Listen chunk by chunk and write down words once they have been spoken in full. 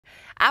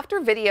After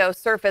video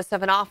surfaced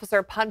of an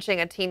officer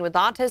punching a teen with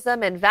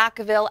autism in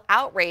Vacaville,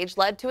 outrage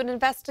led to an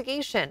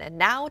investigation and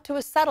now to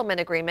a settlement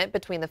agreement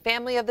between the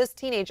family of this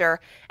teenager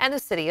and the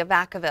city of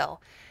Vacaville.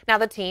 Now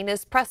the teen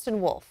is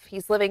Preston Wolf.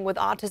 He's living with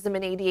autism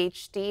and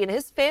ADHD, and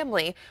his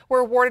family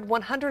were awarded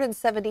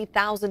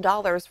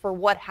 $170,000 for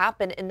what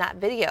happened in that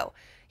video.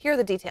 Here are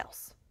the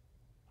details.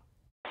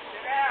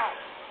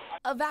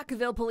 A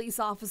Vacaville police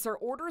officer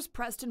orders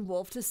Preston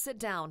Wolf to sit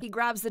down. He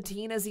grabs the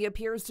teen as he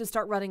appears to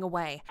start running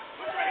away.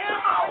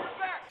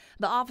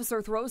 The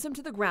officer throws him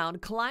to the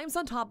ground, climbs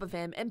on top of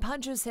him, and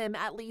punches him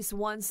at least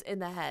once in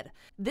the head.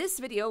 This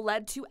video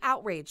led to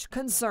outrage,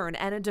 concern,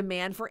 and a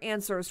demand for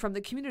answers from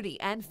the community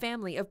and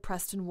family of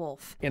Preston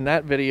Wolf. In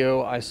that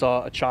video, I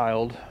saw a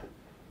child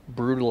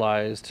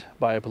brutalized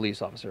by a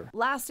police officer.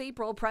 Last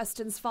April,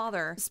 Preston's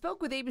father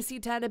spoke with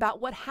ABC 10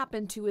 about what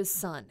happened to his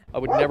son. I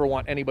would never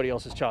want anybody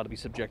else's child to be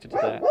subjected to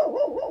that.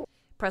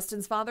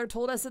 Preston's father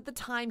told us at the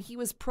time he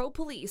was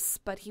pro-police,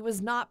 but he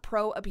was not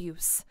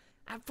pro-abuse.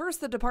 At first,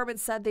 the department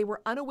said they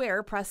were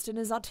unaware Preston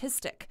is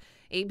autistic.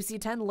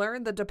 ABC 10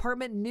 learned the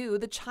department knew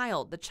the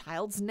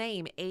child's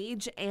name,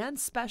 age, and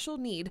special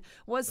need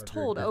was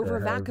told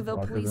over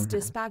Vacaville Police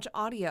Dispatch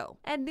audio.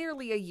 And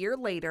nearly a year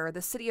later,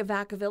 the city of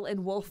Vacaville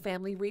and Wolf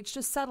family reached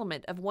a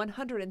settlement of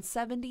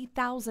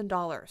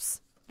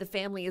 $170,000. The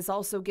family is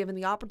also given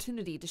the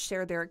opportunity to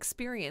share their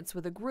experience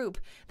with a group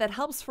that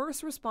helps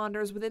first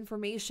responders with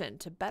information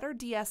to better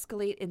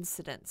de-escalate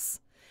incidents.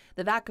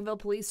 The Vacaville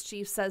police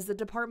chief says the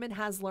department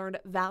has learned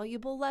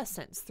valuable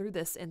lessons through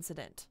this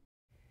incident.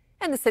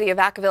 And the city of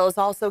Vacaville is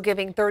also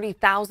giving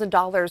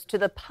 $30,000 to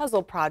the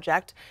Puzzle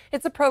Project.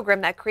 It's a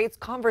program that creates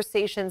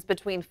conversations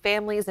between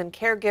families and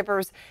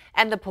caregivers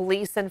and the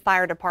police and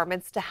fire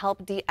departments to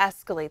help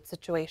de-escalate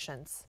situations.